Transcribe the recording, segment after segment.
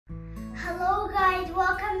Hello guys,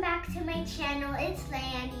 welcome back to my channel. It's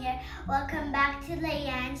Laian here. Welcome back to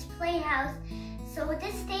Laian's Playhouse. So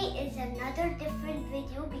this day is another different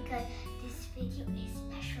video because this video is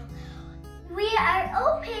special. We are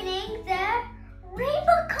opening the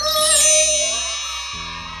Rainbocorns.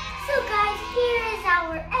 So guys, here is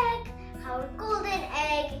our egg, our golden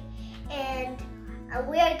egg, and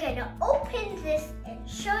we are gonna open this and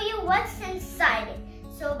show you what's inside it.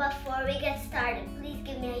 So before we get started, please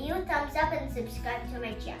give me a huge thumbs up and subscribe to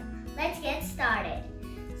my channel. Let's get started.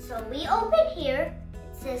 So we open here,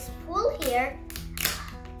 it says pull here.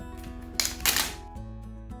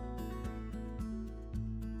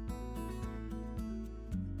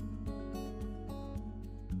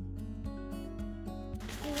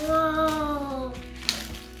 Whoa!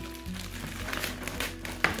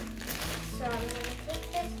 So I'm gonna take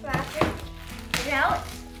this wrapper out.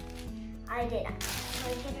 I did it.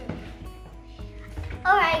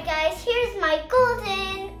 Alright guys, here's my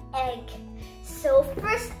golden egg. So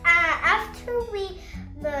first,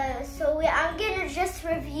 I'm gonna just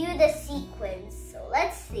review the sequence. So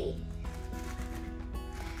let's see.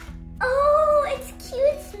 Oh, it's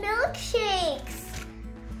cute milkshakes.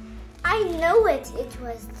 I know it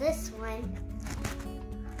was this one.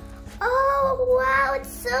 Oh wow,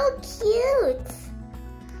 it's so cute.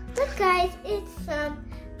 Look guys, it's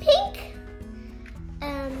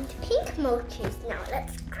pink milkshakes. Now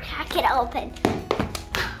let's crack it open.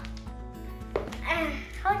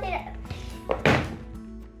 How did I?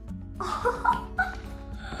 Oh,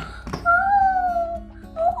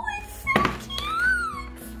 it's so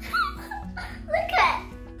cute. Look at.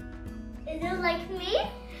 Is it like me?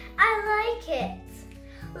 I like it.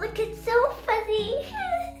 Look, it's so fuzzy.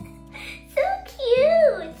 So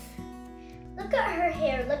cute. Look at her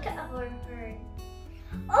hair. Look at her hair.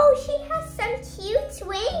 Oh, she has some cute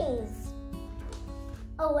wings.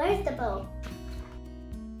 Oh, where's the bow?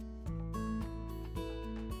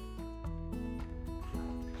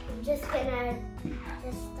 I'm just gonna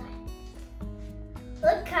start.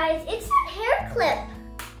 Look guys, it's a hair clip.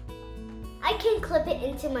 I can clip it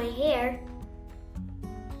into my hair.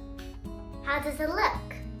 How does it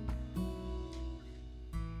look?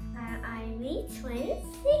 Are we twins?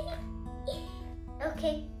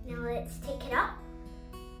 Okay, now let's take it out.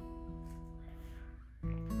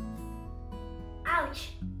 Ouch.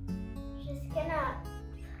 Just gonna,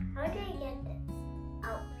 how do I get this?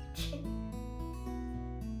 Ouch.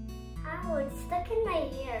 Ow, it's stuck in my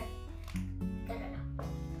hair. Got it out.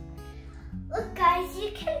 Look guys,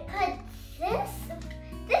 you can put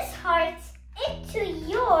this heart into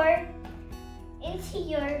your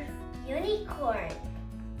unicorn.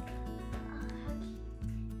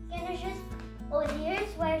 Gonna just, oh,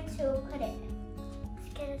 here's where to put it.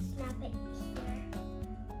 Just gonna snap it here.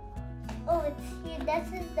 Oh, it's here. This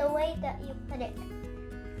is the way that you put it.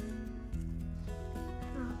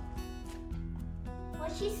 Oh,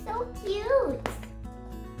 she's so cute.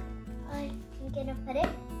 I'm gonna put it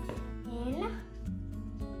in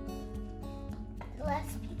the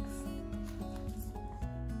last piece.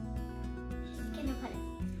 Just gonna put it.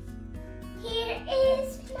 Here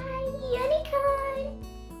is my unicorn.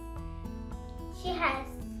 She has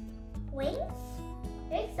wings.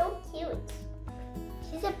 They're so cute.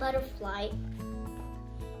 She's a butterfly.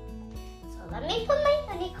 So let me put my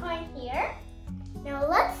unicorn here. Now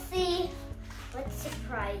let's see what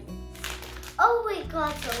surprises. Oh, we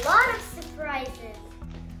got a lot of surprises.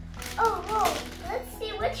 Oh, whoa, let's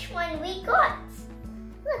see which one we got.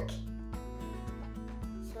 Look.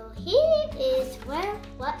 So here is what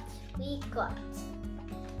we got.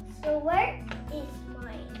 So where is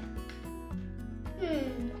mine?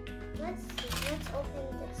 Let's see, let's open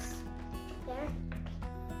this. There.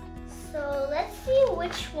 So let's see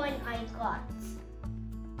which one I got.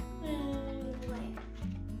 Where?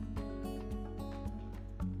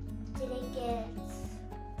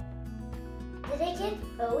 Did I get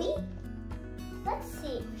Bowie? Let's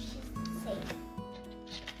see if she's the same.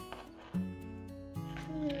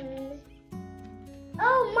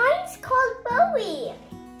 Oh, mine's called Bowie.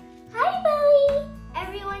 Hi, Bowie.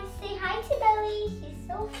 Everyone say hi to Bowie. She's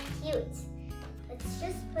so cute. Let's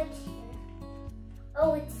just put here.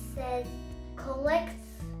 Oh, it says collect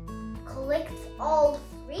all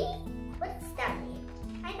three? What does that mean?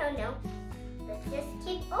 I don't know. Let's just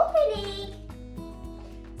keep opening.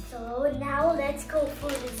 So now let's go for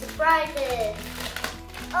the surprises.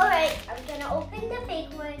 Alright, I'm gonna open the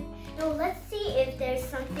big one. Now let's see if there's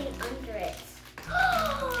something under it.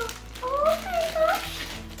 Oh my gosh,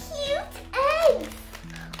 cute eggs.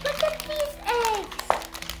 Look at these eggs.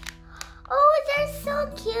 Oh, they're so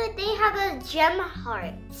cute. They have a gem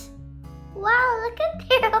heart. Wow, look at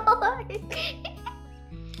their heart.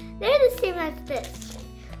 this?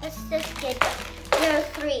 Let's just get them. There are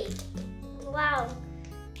 3. Wow.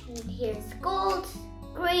 And here's gold,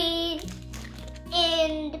 green,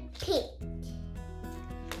 and pink.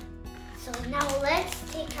 So now let's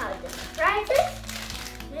take out the surprises.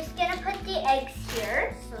 I'm just gonna put the eggs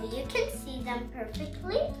here so you can see them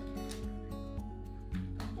perfectly.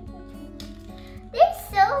 They're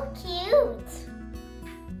so cute.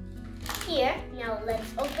 Here, now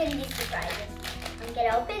let's open these surprises. I'm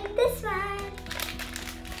gonna open this one.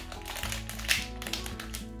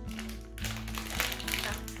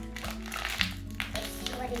 Let's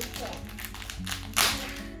see what it is.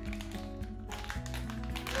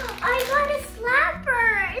 I got a slapper!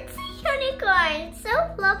 It's a unicorn! So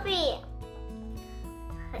fluffy!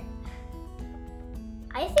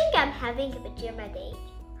 I think I'm having a pajama day.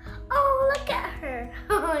 Oh, look at her!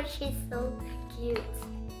 Oh, she's so cute.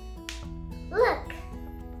 Look!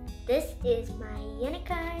 This is my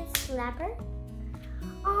unicorn slapper.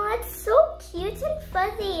 Oh, it's so cute and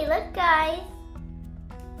fuzzy. Look, guys.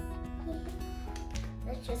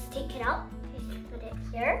 Let's just take it out. Just put it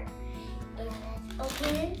here. And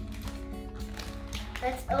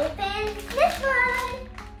let's open this one.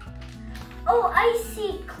 Oh, I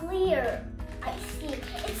see clear. I see.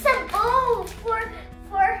 It's a bow for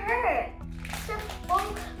her. It's a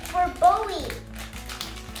bow for Bowie.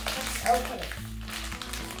 Let's open it.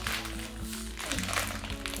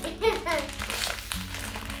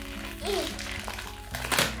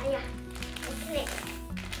 Oh, yeah. Open it.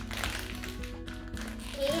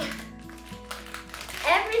 Okay.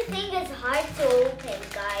 Everything is hard to open,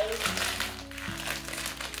 guys.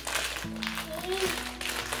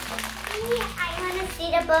 I want to see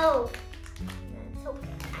the bow. That's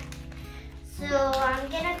okay. So I'm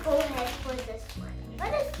gonna go ahead for this one.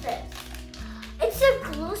 What is this? It's a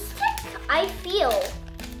glue stick. I feel it.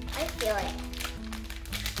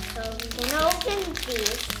 So I'm gonna open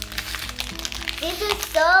these. These are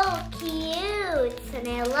so cute, and I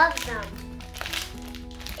love them.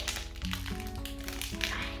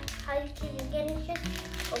 How can you just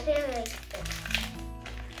open it like this?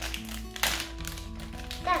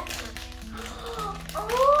 That's not. Oh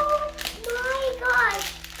my gosh!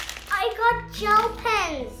 I got gel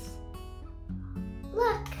pens.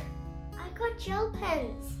 Look, I got gel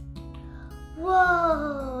pens.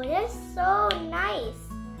 Whoa, they're so nice.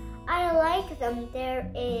 I like them. There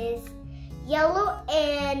is yellow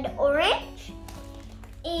and orange,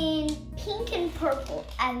 and pink and purple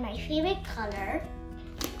as my favorite color.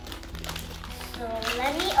 So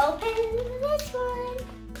let me open this one.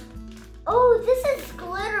 Oh, this is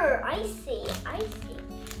glitter. I see.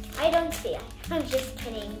 I don't see it. I'm just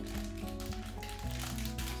kidding.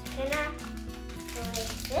 Just gonna go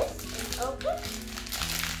like this and open.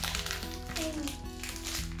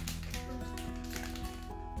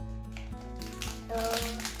 So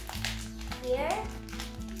here,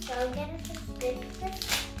 so I'm gonna just stick this.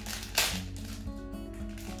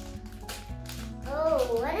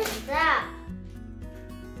 Oh, what is that?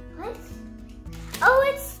 What? Oh,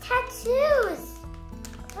 it's tattoos.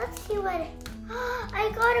 Let's see what.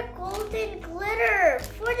 I got a golden glitter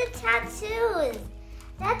for the tattoos.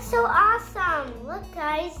 That's so awesome. Look,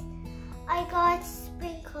 guys, I got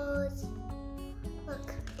sprinkles.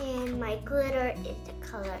 Look, and my glitter is the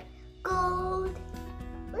color gold.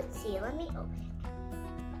 Let's see. Let me open it.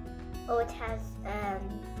 Oh, it has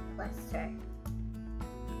plaster.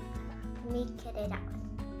 Let me get it out.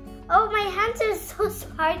 Oh, my hands are so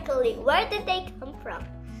sparkly. Where did they come from?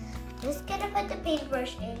 I'm just gonna put the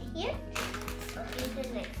paintbrush in here. Let's open the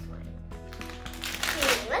next one.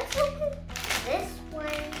 Okay, let's open this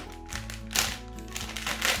one.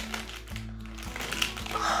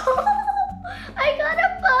 Oh, I got a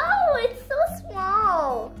bow. It's so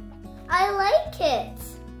small. I like it.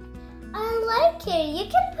 You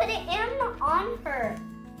can put it on her.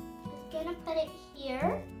 Just gonna put it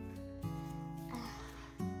here.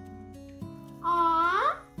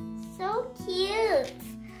 Aww, so cute.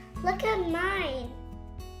 Look at mine.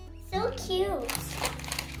 So cute.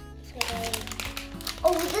 Okay.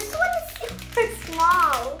 Oh, this one is super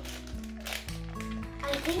small. I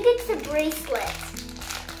think it's a bracelet.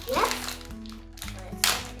 Yep.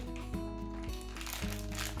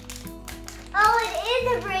 Oh, it is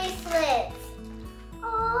a bracelet.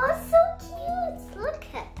 Oh, so cute. Look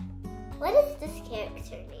at. What is this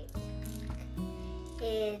character name?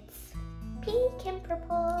 It's pink and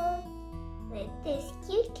purple with this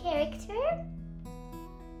cute character.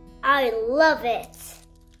 I love it.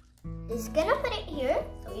 Just gonna put it here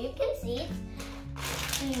so you can see it.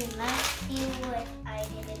 Let's see what I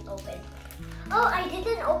didn't open. Oh, I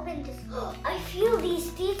didn't open this. Oh, I feel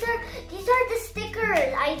these. These are the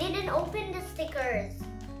stickers. I didn't open the stickers.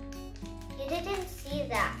 You didn't see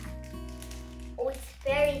that. Oh, it's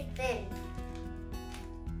very thin.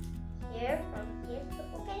 Here, from here to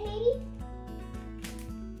open maybe.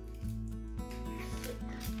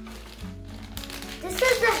 This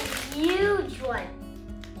is a huge one.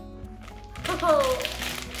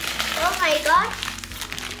 Oh my gosh.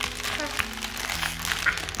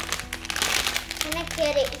 I'm gonna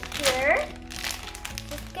get it here.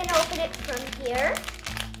 Just gonna open it from here.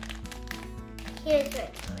 Here's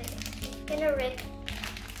it. Just gonna rip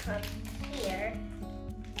from here.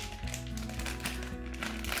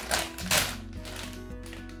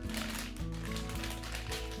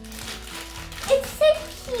 It's a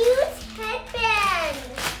cute headband.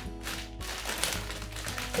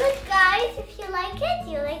 Look guys, if you like it,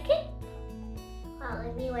 do you like it? Well,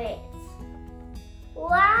 let me wear it.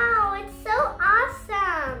 Wow, it's so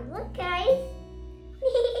awesome. Look guys.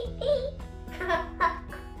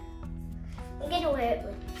 I'm gonna wear it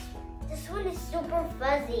with this one is super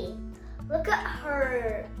fuzzy. Look at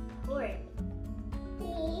her horn.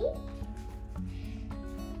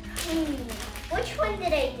 Which one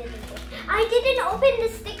did I didn't open? I didn't open the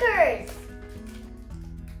stickers.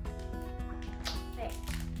 Right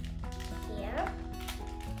here.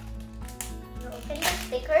 I'm gonna open the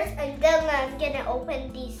stickers and then I'm gonna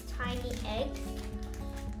open these tiny eggs.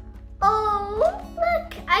 Oh,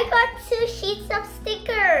 look! I got 2 sheets of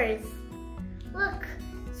stickers. Look,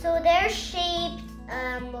 so they're shaped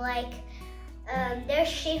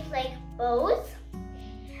like bows.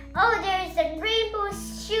 Oh, there's a rainbow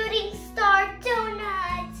shooting star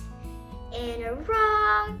donut and a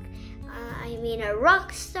rock. A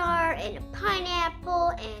rock star and a pineapple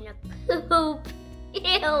and a poop.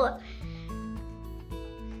 Ew.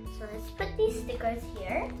 So let's put these stickers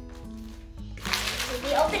here. Did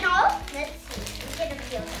we open all? Let's see. I'm gonna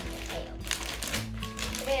feel them.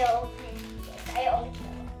 Did I open? Yes, I opened them.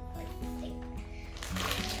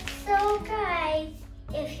 So guys,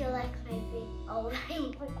 if you like my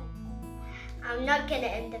video, I'm not gonna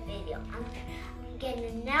end the video. I'm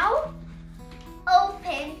gonna now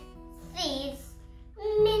open these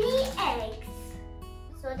mini eggs.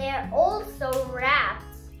 So they're also wrapped.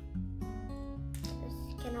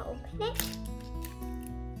 Just gonna open it.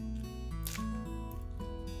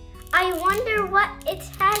 I wonder what it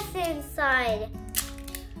has inside.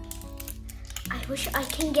 I wish I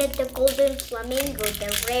can get the golden flamingo, the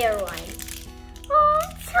rare one. Oh,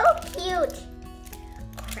 it's so cute.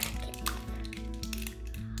 Crack it open.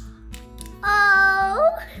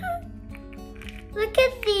 Oh, look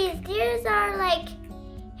at these. These are like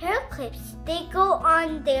hair clips. They go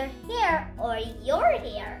on their hair or your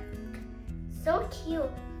hair. So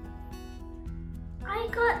cute. I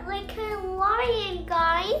got like a lion,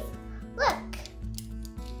 guys. Look.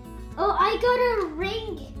 Oh, I got a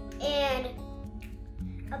ring and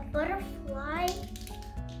a butterfly.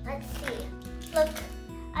 Let's see. Look,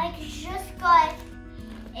 I just got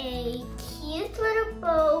a cute little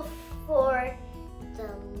bow for the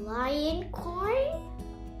Laian.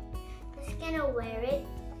 Just gonna wear it.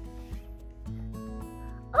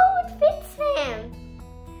 Oh, it fits him.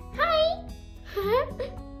 Hi.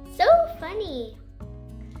 So funny.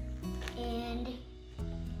 And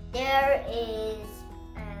there is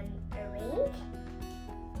a ring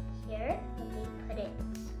here. Let me put it.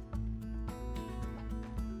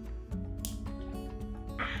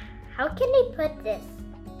 How can I put this?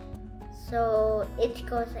 So it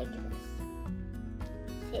goes like this.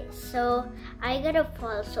 See, so I gotta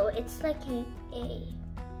fall. So it's like an A.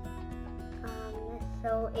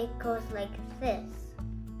 So it goes like this.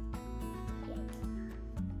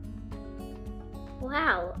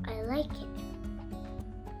 Wow, I like it.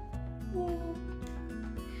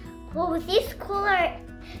 Well, these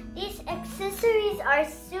accessories are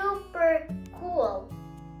super cool.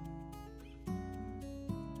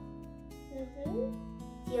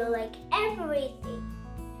 You like everything.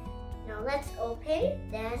 Now let's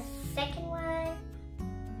open the second one.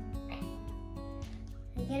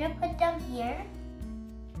 I'm gonna put them here.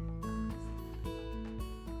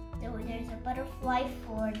 So there's a butterfly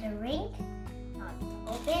for the ring.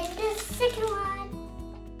 Open the second one.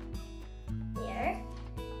 Here.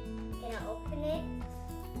 Gonna open it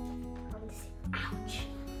from the zipper. Ouch.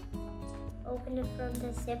 Open it from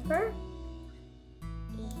the zipper.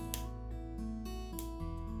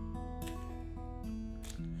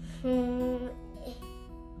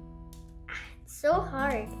 It's so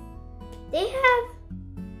hard. They have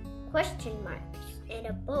question marks and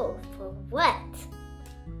a bow for what?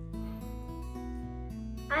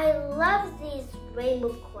 I love these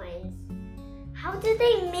rainbow coins. How did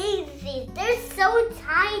they make these? They're so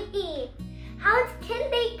tiny. How can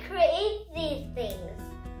they create these things?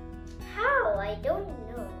 How? I don't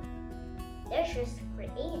know. They're just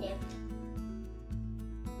creative.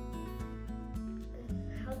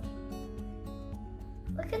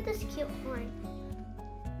 Look at this cute horn.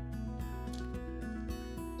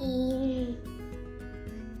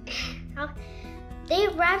 They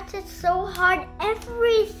wrapped it so hard,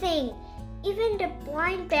 everything, even the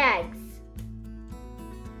blind bags.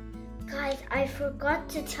 Guys, I forgot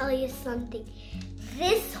to tell you something.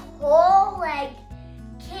 This whole leg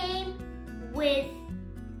came with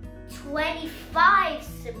 25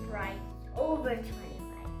 surprises, over 25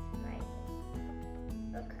 surprises.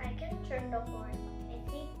 Look, I can turn the horn.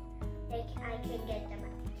 I can get them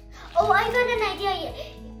out. Oh, I got an idea.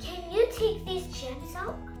 Can you take these gems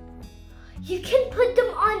out? You can put them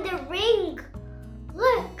on the ring.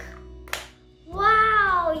 Look.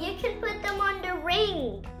 Wow, you can put them on the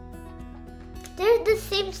ring. They're the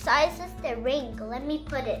same size as the ring. Let me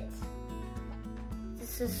put it.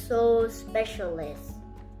 This is so specialist.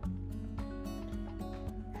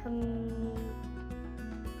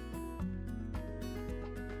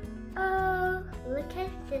 Oh, look at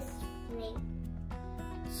this ring.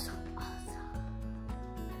 So awesome.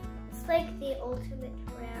 It's like the ultimate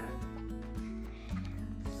rare.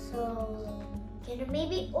 So, gonna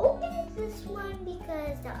maybe open this one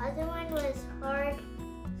because the other one was hard.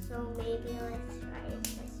 So maybe let's try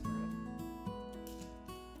this one.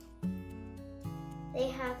 They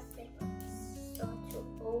have zippers, so to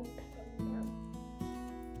open them.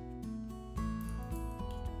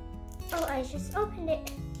 Oh, I just opened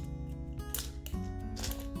it.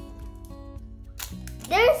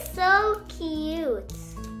 They're so cute.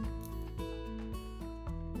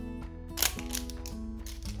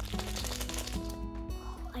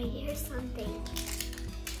 Oh, I hear something.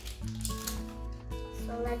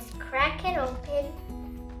 So let's crack it open.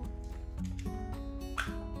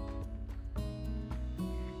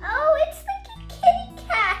 Oh, it's like a kitty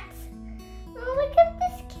cat. Oh, look at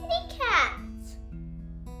this kitty cat.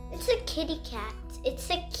 It's a kitty cat. It's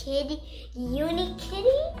a kitty, uni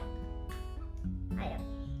kitty.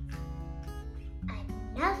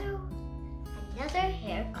 Another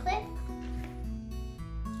hair clip.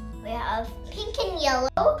 We have pink and yellow.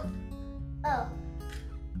 Oh.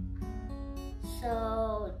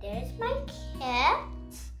 So there's my cat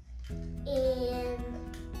and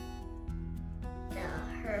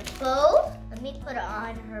her bow. Let me put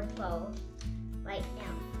on her bow right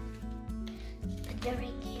now. Put the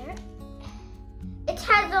ring here. It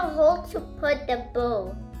has a hole to put the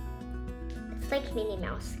bow. It's like Minnie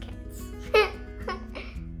Mouse cats.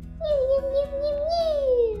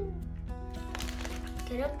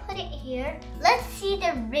 Gonna put it here. Let's see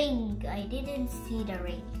the ring. I didn't see the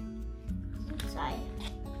ring. Inside.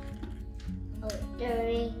 Oh, the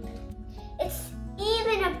ring. It's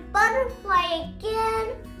even a butterfly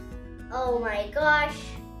again. Oh my gosh.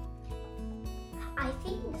 I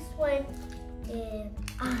think this one is,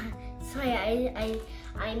 sorry,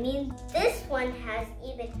 I mean this one has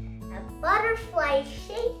even a butterfly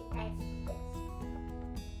shape as this.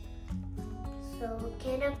 So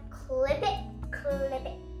gonna clip it, clip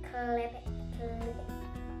it, clip it, clip it.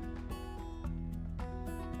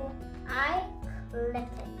 Oh, I clip it.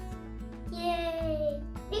 Yay!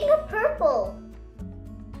 Pink and purple.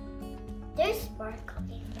 They're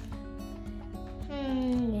sparkling.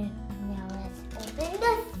 Now let's open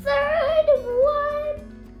the third one.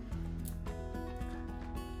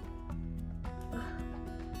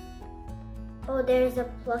 Oh, there's a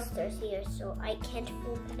plusters here, so I can't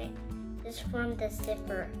open it. It's from the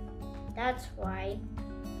zipper. That's why.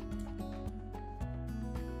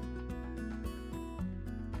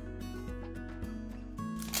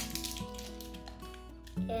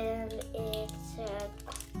 And it's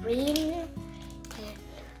green.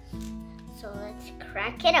 So let's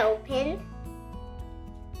crack it open.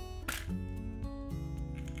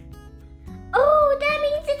 Oh, that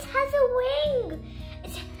means it has a wing.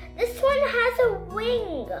 This one has a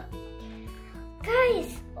wing.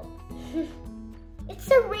 Guys, it's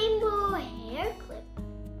a rainbow hair clip.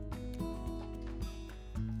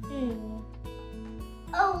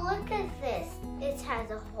 Oh, look at this. It has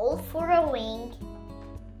a hole for a wing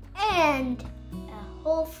and a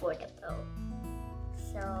hole for the bow.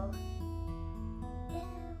 So,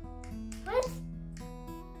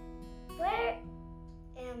 where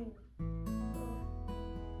am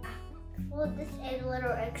well, this and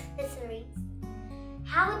little accessories.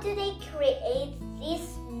 How do they create these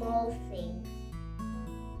small things?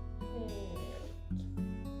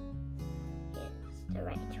 It's the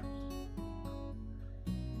right way.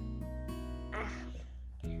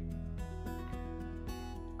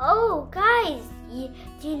 Oh, guys,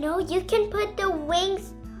 do you know you can put the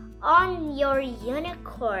wings on your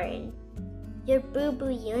unicorn? Your boo-boo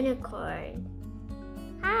unicorn.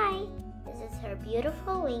 Hi, this is her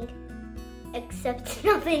beautiful wing, except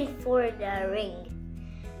nothing for the ring.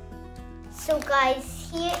 So guys,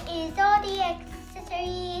 here is all the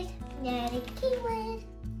accessories that it came with.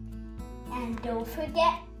 And don't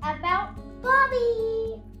forget about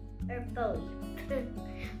Bobby, or Bowie.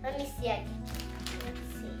 Let me see again. Let's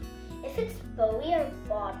see if it's Bowie or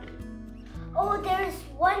Bobby. Oh, there's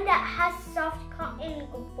one that has soft cotton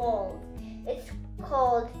balls. It's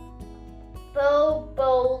called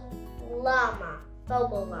Bow-Bow Llama.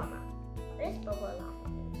 Bow-Bow Llama. What is Bow-Bow Llama?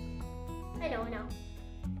 I don't know.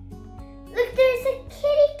 Look, there's a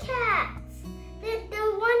kitty cat. The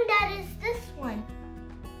one that is this one.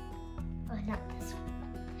 Oh, not this one.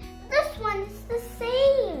 This one is the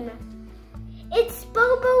same. It's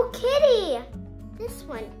Bow-Bow Kitty. This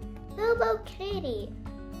one, Bow-Bow Kitty.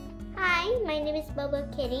 Hi, my name is Bow-Bow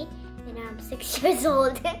Kitty, and I'm 6 years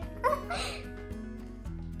old. I'm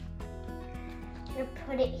gonna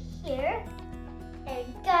put it here. And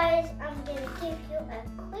guys, I'm gonna give you a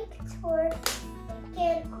quick tour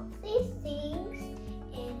again of these things.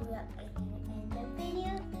 And we're gonna end the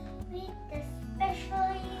video with the special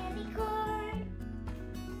unicorn.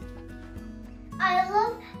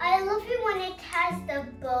 I love it when it has the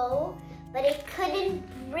bow, but it couldn't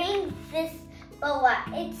bring this bow out.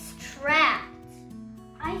 It's trapped.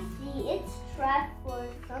 I see, it's trapped for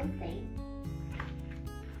something.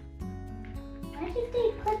 Where did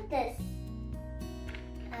they put this?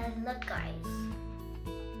 Look guys,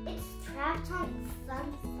 it's trapped on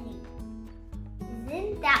something.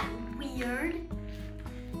 Isn't that weird?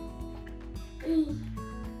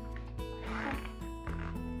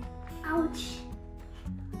 Ouch.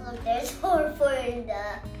 Look, there's fur in the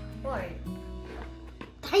horn.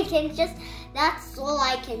 That's all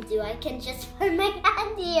I can do. I can just put my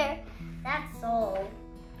hand here. That's all.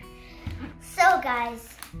 So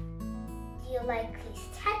guys, do you like these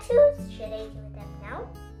tattoos? Should I do them now?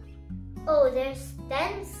 Oh, there's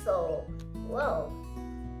stencil. Whoa.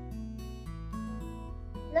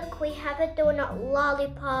 Look, we have a donut,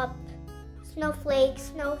 lollipop, snowflake,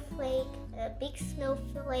 a big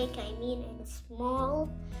snowflake, and small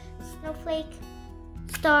snowflake,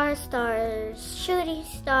 star, shooting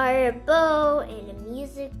star, a bow, and a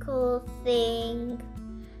musical thing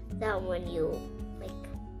that when you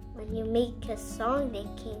make a song, they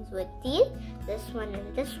came with this one,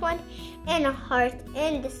 and a heart,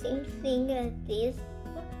 and the same thing as these,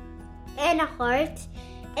 and a heart,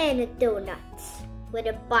 and a donut with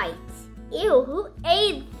a bite. Ew, who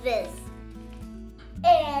ate this?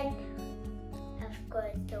 And of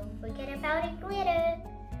course, don't forget about a glitter.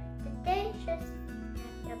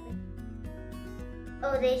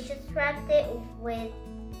 They just wrapped it with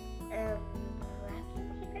wrapping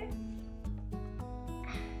paper.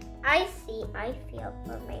 I feel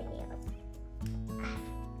for my nails.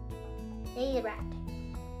 They wrapped it.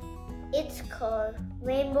 It's called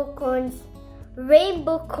Rainbocorn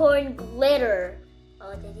glitter.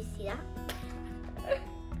 Oh, did you see that?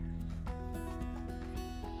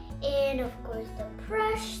 And of course the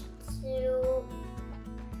brush to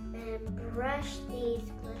brush these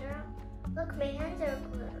glitter out. Look, my hands are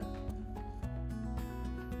glitter.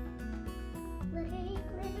 Glittery.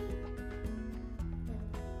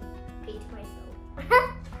 Beat myself.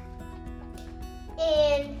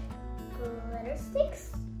 And glitter sticks.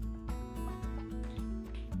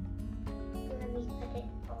 Let me put it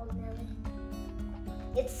all together.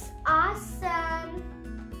 It's awesome.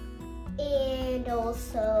 And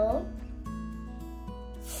also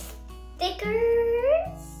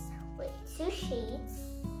stickers with 2 sheets.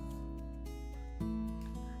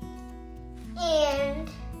 And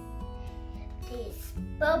these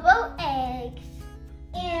Bow-Bow eggs.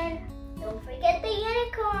 And don't forget the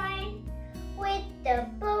unicorn with the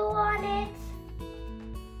bow on it.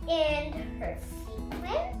 And her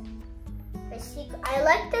sequin. I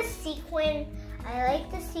like the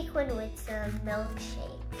sequin with some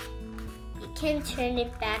milkshake. You can turn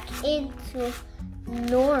it back into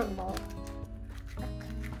normal.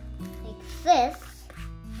 Like this.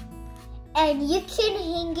 And you can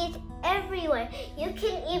hang it everywhere. You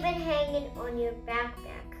can even hang it on your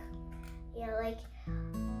backpack. Yeah,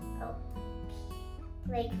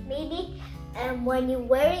 like maybe when you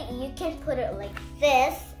wear it, you can put it like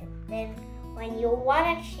this. And then when you want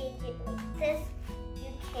to change it like this,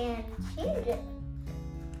 you can change it.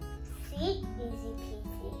 See? Easy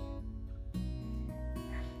peasy.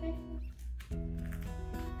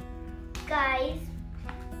 Guys,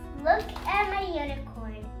 look at my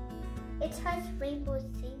unicorn. it has rainbow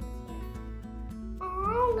things here.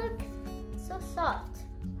 Oh, look, so soft.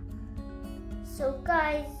 So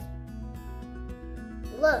guys,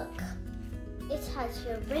 look, it has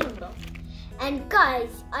your rainbow. And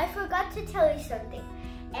guys, I forgot to tell you something.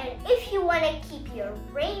 And if you want to keep your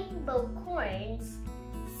Rainbocorns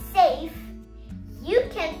safe, you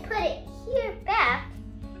can put it here back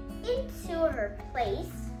into her place.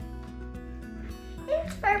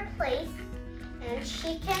 And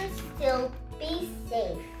she can still be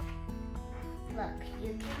safe. Look,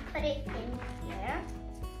 you can put it in here.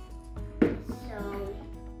 So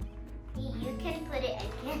you can put it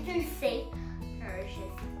again and save her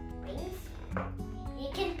things. You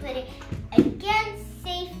can put it again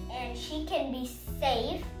safe and she can be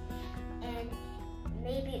safe. And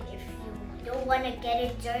maybe if you don't want to get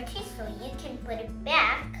it dirty, so you can put it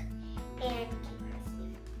back and keep her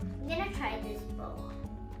safe. I'm gonna try this bow.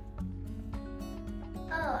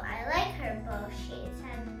 Oh, I like her bow. She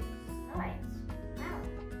has stars. Wow.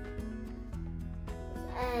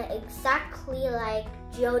 Exactly like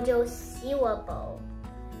JoJo's Siwa bow.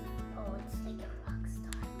 Oh, it's like a rock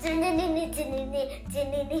star.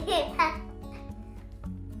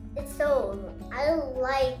 It's so, I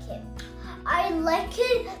like it. I like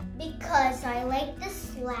it because I like the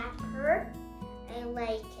slapper. I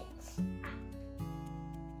like it.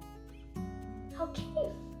 How can you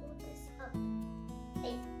fold this up?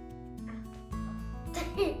 Hey.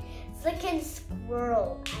 It's like a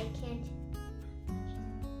squirrel. I can't.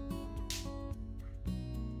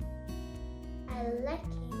 I like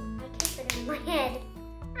it. I can put it in my head.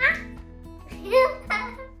 Ah.